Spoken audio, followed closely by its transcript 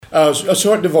A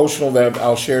short devotional that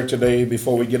I'll share today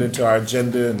before we get into our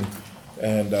agenda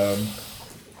and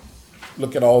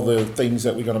look at all the things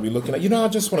that we're going to be looking at. I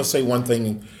just want to say one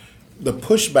thing. The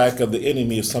pushback of the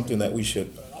enemy is something that we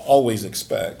should always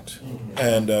expect.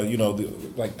 And,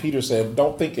 like Peter said,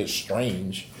 don't think it's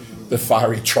strange, the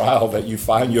fiery trial that you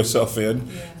find yourself in.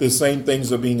 The same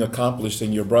things are being accomplished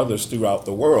in your brothers throughout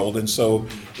the world. And so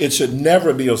it should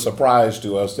never be a surprise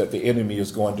to us that the enemy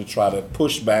is going to try to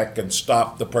push back and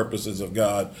stop the purposes of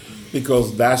God,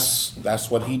 because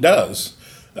that's what he does.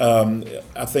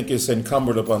 I think it's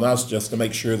incumbent upon us just to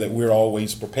make sure that we're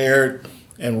always prepared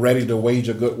and ready to wage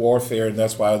a good warfare. And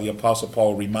that's why the Apostle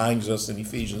Paul reminds us in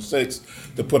Ephesians 6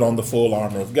 to put on the full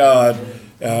armor of God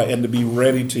and to be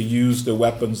ready to use the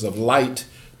weapons of light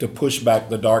to push back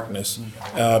the darkness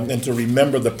and to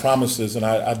remember the promises. And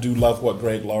I do love what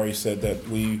Greg Laurie said, that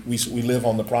we live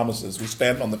on the promises. We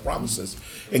stand on the promises.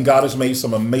 And God has made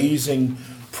some amazing,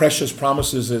 precious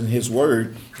promises in his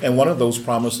word. And one of those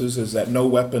promises is that no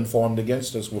weapon formed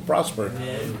against us will prosper.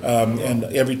 And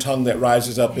every tongue that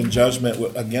rises up in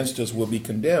judgment against us will be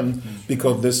condemned,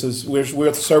 because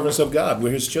we're servants of God.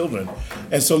 We're his children.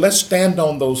 And so let's stand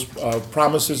on those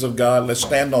promises of God. Let's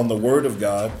stand on the word of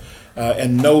God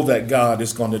and know that God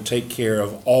is going to take care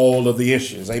of all of the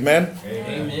issues. Amen?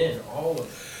 Amen. All of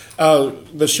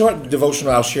it. The short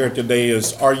devotional I'll share today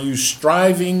is, are you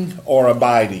striving or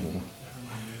abiding?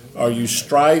 Are you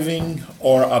striving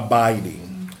or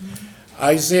abiding?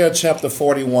 Isaiah chapter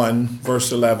 41,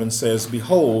 verse 11 says,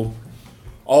 "Behold,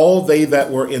 all they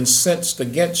that were incensed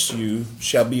against you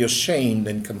shall be ashamed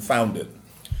and confounded.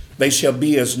 They shall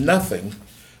be as nothing.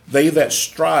 They that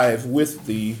strive with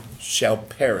thee shall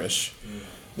perish."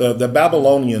 The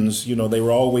Babylonians, they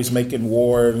were always making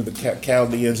war, the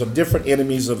Chaldeans, of different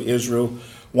enemies of Israel,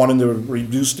 wanting to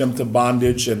reduce them to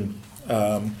bondage,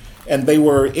 and they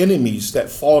were enemies that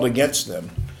fought against them.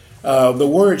 The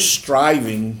word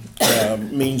striving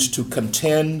means to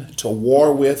contend, to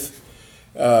war with,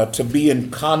 to be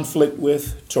in conflict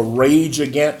with, to rage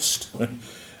against.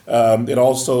 It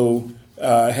also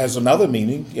has another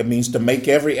meaning. It means to make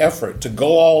every effort, to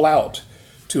go all out,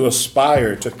 to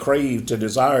aspire, to crave, to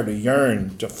desire, to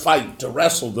yearn, to fight, to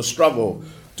wrestle, to struggle,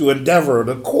 to endeavor,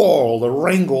 to quarrel, to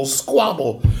wrangle,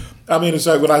 squabble. I mean, it's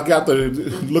like when I got to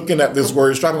looking at this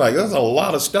word, striving, like, there's a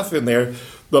lot of stuff in there,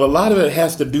 but a lot of it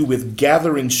has to do with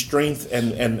gathering strength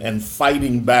and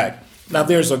fighting back. Now,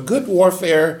 there's a good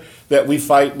warfare that we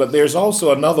fight, but there's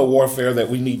also another warfare that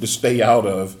we need to stay out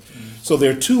of. So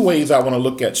there are two ways I want to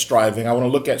look at striving. I want to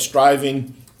look at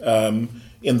striving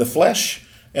in the flesh,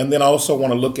 and then I also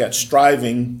want to look at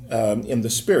striving in the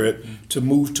spirit to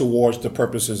move towards the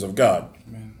purposes of God.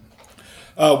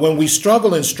 When we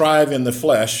struggle and strive in the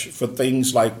flesh for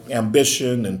things like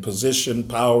ambition and position,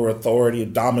 power, authority,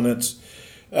 dominance,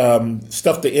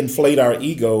 stuff to inflate our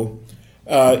ego,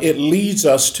 it leads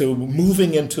us to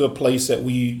moving into a place that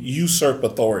we usurp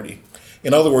authority.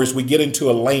 In other words, we get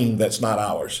into a lane that's not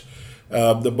ours.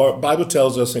 The Bible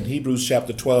tells us in Hebrews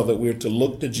chapter 12 that we're to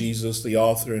look to Jesus, the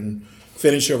author and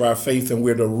finisher of our faith, and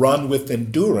we're to run with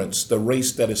endurance the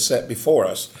race that is set before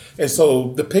us. And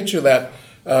so the picture that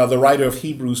the writer of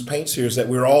Hebrews paints here is that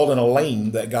we're all in a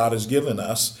lane that God has given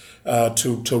us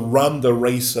to run the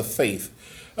race of faith.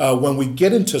 When we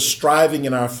get into striving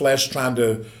in our flesh, trying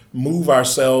to move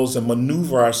ourselves and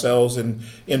maneuver ourselves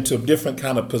into different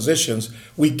kind of positions,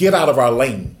 we get out of our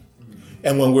lane.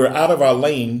 And when we're out of our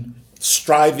lane,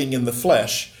 striving in the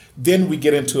flesh, then we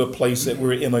get into a place that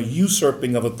we're in a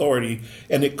usurping of authority,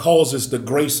 and it causes the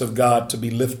grace of God to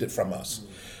be lifted from us.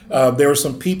 There are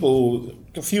some people,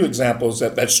 a few examples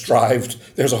that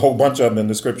strived. There's a whole bunch of them in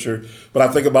the scripture, but I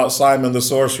think about Simon the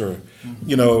sorcerer.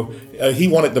 He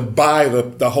wanted to buy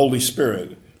the Holy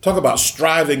Spirit. Talk about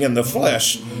striving in the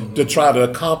flesh to try to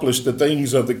accomplish the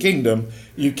things of the kingdom.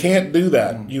 You can't do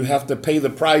that. You have to pay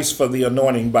the price for the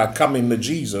anointing by coming to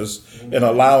Jesus and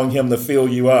allowing him to fill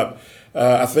you up.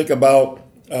 I think about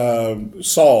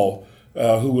Saul,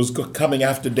 who was coming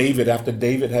after David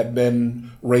had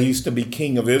been raised to be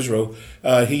king of Israel.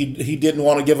 He didn't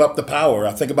want to give up the power.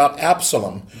 I think about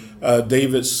Absalom,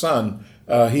 David's son.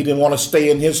 He didn't want to stay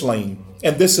in his lane.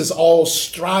 And this is all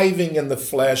striving in the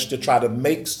flesh to try to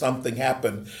make something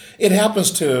happen. It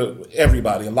happens to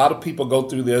everybody. A lot of people go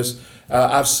through this.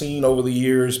 I've seen over the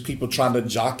years people trying to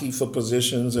jockey for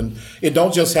positions, and it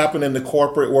don't just happen in the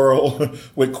corporate world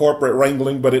with corporate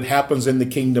wrangling, but it happens in the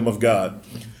kingdom of God.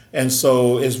 And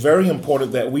so it's very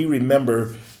important that we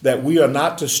remember that we are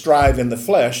not to strive in the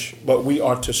flesh, but we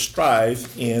are to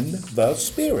strive in the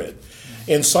spirit.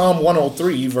 In Psalm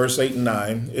 103, verse 8 and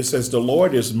 9, it says, "The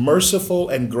Lord is merciful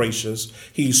and gracious.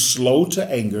 He's slow to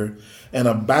anger and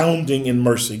abounding in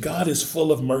mercy. God is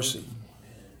full of mercy.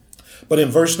 But in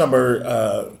verse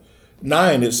number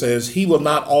 9, it says, he will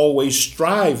not always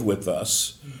strive with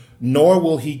us, nor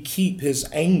will he keep his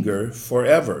anger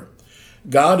forever.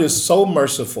 God is so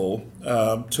merciful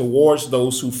towards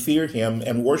those who fear him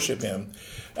and worship him.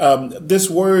 This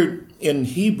word in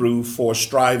Hebrew for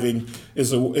striving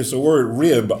is a word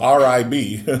rib,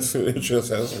 R-I-B. It just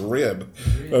has rib.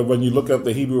 When you look up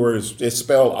the Hebrew word, it's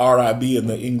spelled R-I-B in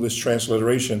the English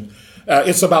transliteration.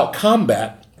 It's about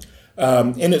combat.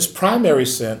 In its primary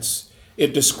sense,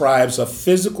 it describes a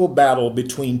physical battle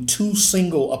between two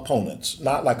single opponents,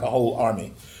 not like a whole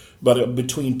army, but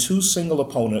between two single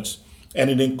opponents. And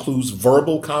it includes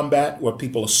verbal combat where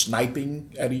people are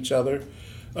sniping at each other,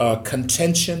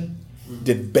 contention,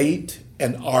 debate,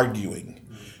 and arguing.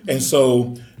 And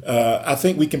so I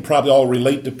think we can probably all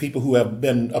relate to people who have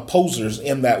been opposers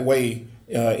in that way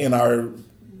in our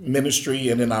ministry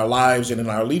and in our lives and in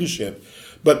our leadership.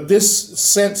 But this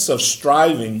sense of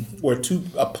striving where two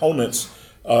opponents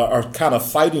are kind of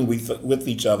fighting with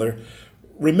each other,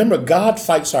 remember, God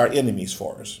fights our enemies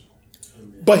for us.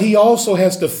 But he also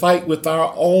has to fight with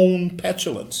our own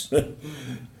petulance.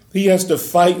 He has to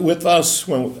fight with us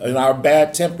in our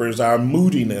bad tempers, our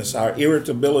moodiness, our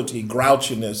irritability,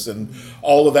 grouchiness, and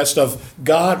all of that stuff.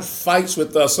 God fights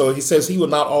with us. So he says he will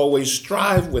not always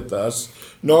strive with us,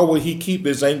 nor will he keep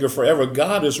his anger forever.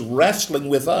 God is wrestling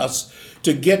with us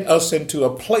to get us into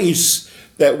a place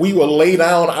that we will lay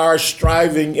down our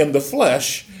striving in the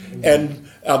flesh and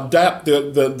adapt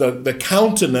the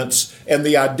countenance and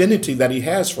the identity that he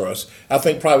has for us. I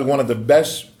think probably one of the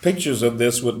best pictures of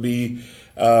this would be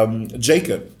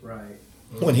Jacob. Right.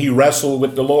 When he wrestled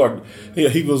with the Lord.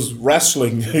 He was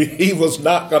wrestling. He was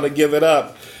not going to give it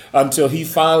up until he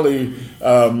finally,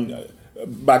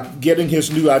 by getting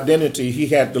his new identity, he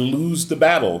had to lose the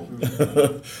battle.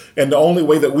 And the only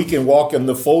way that we can walk in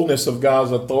the fullness of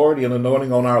God's authority and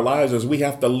anointing on our lives is we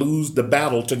have to lose the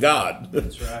battle to God.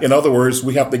 That's right. In other words,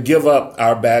 we have to give up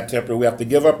our bad temper. We have to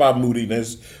give up our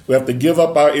moodiness. We have to give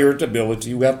up our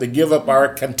irritability. We have to give up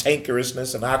our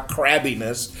cantankerousness and our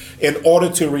crabbiness in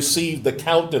order to receive the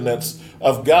countenance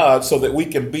of God so that we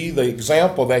can be the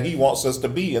example that he wants us to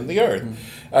be in the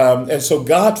earth. And so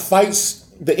God fights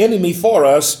the enemy for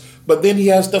us, but then he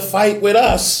has to fight with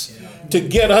us to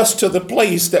get us to the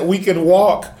place that we can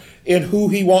walk in who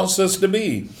he wants us to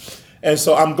be. And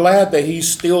so I'm glad that he's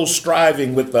still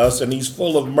striving with us, and he's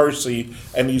full of mercy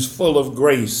and he's full of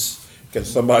grace. Can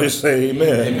somebody say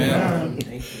amen?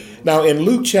 Amen. Now in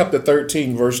Luke chapter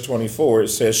 13, verse 24, it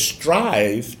says,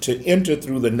 strive to enter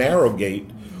through the narrow gate,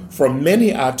 for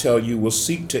many, I tell you, will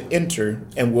seek to enter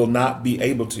and will not be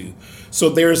able to. So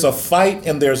there's a fight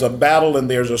and there's a battle and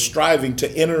there's a striving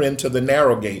to enter into the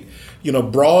narrow gate. You know,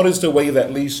 broad is the way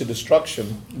that leads to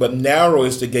destruction, but narrow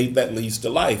is the gate that leads to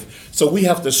life. So we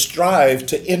have to strive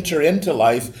to enter into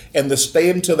life and to stay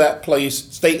in that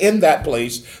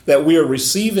place that we are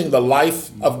receiving the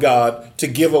life of God to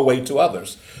give away to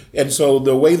others. And so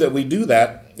the way that we do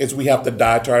that is we have to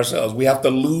die to ourselves. We have to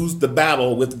lose the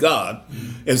battle with God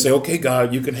and say, okay,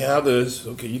 God, you can have this.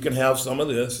 Okay, you can have some of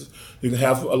this. You can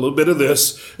have a little bit of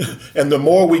this. And the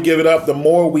more we give it up, the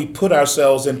more we put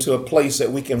ourselves into a place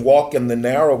that we can walk in the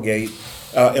narrow gate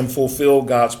and fulfill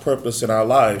God's purpose in our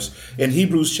lives. In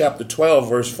Hebrews chapter 12,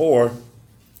 verse 4,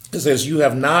 it says, you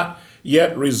have not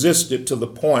yet resisted to the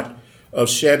point of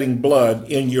shedding blood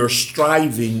in your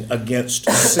striving against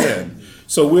sin.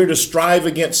 So we're to strive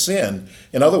against sin.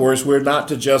 In other words, we're not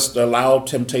to just allow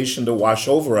temptation to wash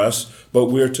over us, but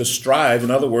we're to strive. In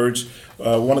other words,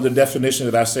 one of the definitions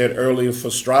that I said earlier for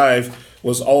strive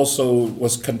was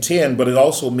contend, but it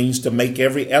also means to make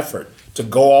every effort, to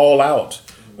go all out,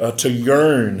 to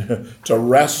yearn, to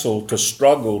wrestle, to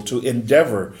struggle, to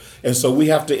endeavor. And so we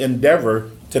have to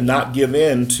endeavor to not give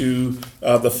in to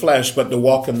the flesh, but to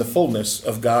walk in the fullness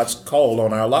of God's call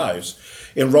on our lives.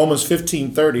 In Romans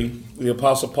 15:30, the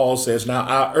Apostle Paul says, now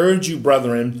I urge you,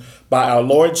 brethren, by our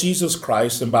Lord Jesus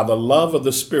Christ and by the love of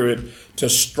the Spirit, to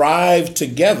strive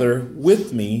together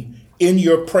with me in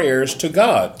your prayers to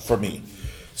God for me.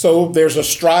 So there's a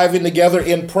striving together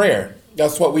in prayer.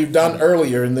 That's what we've done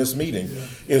earlier in this meeting,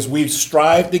 is we've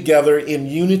strived together in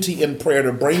unity in prayer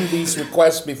to bring these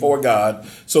requests before God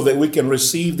so that we can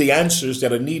receive the answers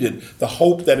that are needed, the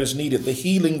hope that is needed, the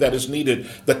healing that is needed,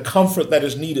 the comfort that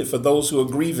is needed for those who are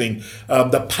grieving,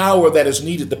 the power that is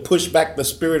needed to push back the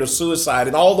spirit of suicide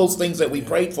and all those things that we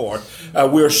prayed for.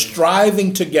 We're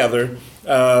striving together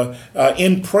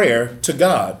in prayer to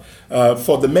God.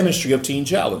 for the ministry of Teen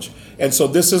Challenge. And so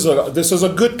this is a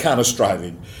good kind of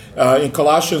striving. In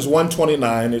Colossians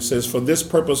 1:29, it says, "For this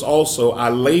purpose also I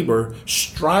labor,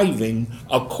 striving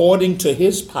according to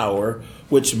his power,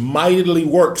 which mightily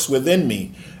works within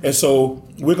me." And so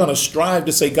we're going to strive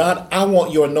to say, God, I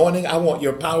want your anointing. I want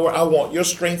your power. I want your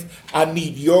strength. I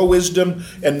need your wisdom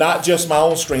and not just my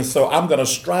own strength. So I'm going to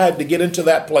strive to get into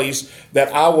that place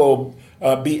that I will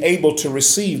be able to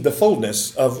receive the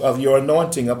fullness of your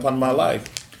anointing upon my life.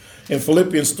 In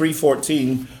Philippians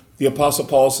 3:14, the Apostle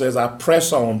Paul says, "I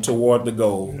press on toward the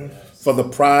goal for the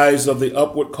prize of the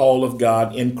upward call of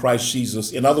God in Christ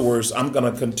Jesus." In other words, I'm going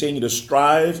to continue to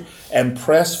strive and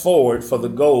press forward for the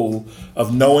goal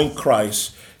of knowing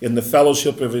Christ in the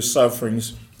fellowship of his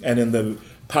sufferings and in the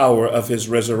power of his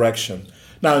resurrection.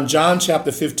 Now in John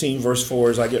chapter 15, verse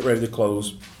 4, as I get ready to close,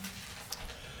 it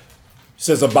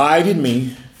says, "Abide in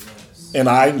me and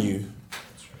I in you,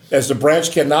 as the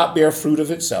branch cannot bear fruit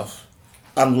of itself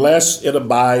unless it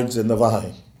abides in the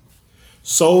vine.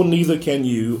 So neither can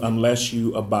you unless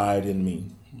you abide in me."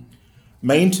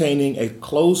 Maintaining a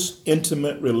close,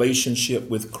 intimate relationship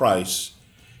with Christ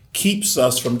keeps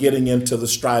us from getting into the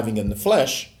striving in the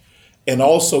flesh and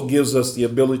also gives us the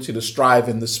ability to strive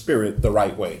in the spirit the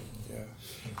right way.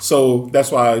 So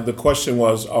that's why the question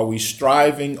was, are we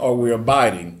striving or we're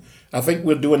abiding? I think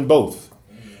we're doing both,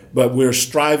 but we're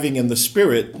striving in the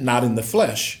spirit, not in the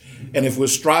flesh. And if we're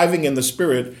striving in the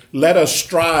spirit, let us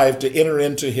strive to enter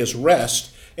into his rest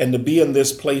and to be in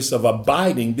this place of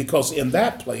abiding, because in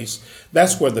that place,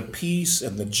 that's where the peace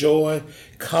and the joy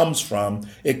comes from.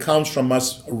 It comes from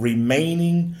us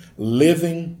remaining,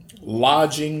 living,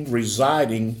 lodging,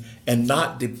 residing, and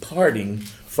not departing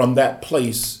from that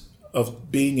place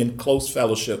of being in close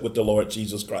fellowship with the Lord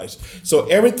Jesus Christ. So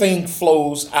everything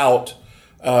flows out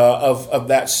of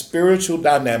that spiritual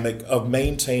dynamic of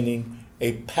maintaining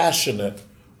a passionate,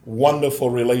 wonderful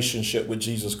relationship with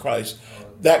Jesus Christ.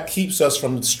 That keeps us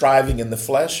from striving in the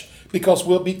flesh, because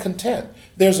we'll be content.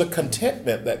 There's a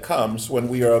contentment that comes when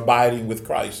we are abiding with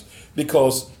Christ,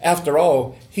 because after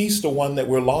all, he's the one that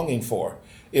we're longing for.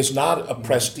 It's not a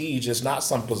prestige. It's not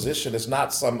some position. It's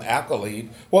not some accolade.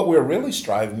 What we're really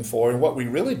striving for and what we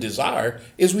really desire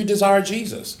is we desire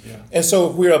Jesus. Yeah. And so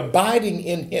if we're abiding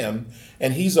in him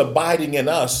and he's abiding in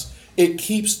us, it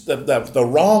keeps the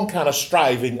wrong kind of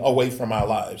striving away from our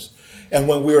lives. And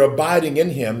when we're abiding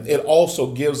in him, it also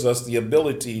gives us the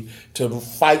ability to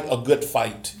fight a good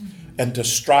fight and to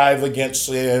strive against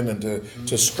sin and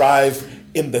to strive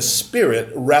in the spirit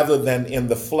rather than in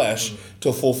the flesh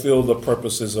to fulfill the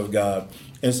purposes of God.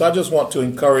 And so I just want to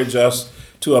encourage us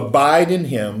to abide in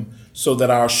him so that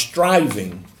our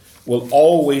striving will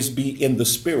always be in the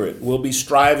spirit. We'll be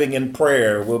striving in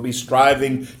prayer. We'll be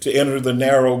striving to enter the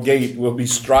narrow gate. We'll be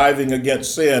striving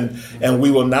against sin, and we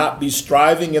will not be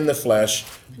striving in the flesh,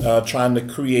 trying to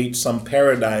create some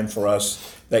paradigm for us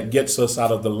that gets us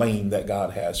out of the lane that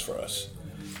God has for us.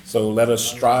 So let us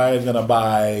strive and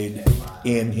abide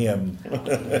in him.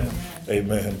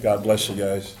 Amen. God bless you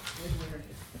guys.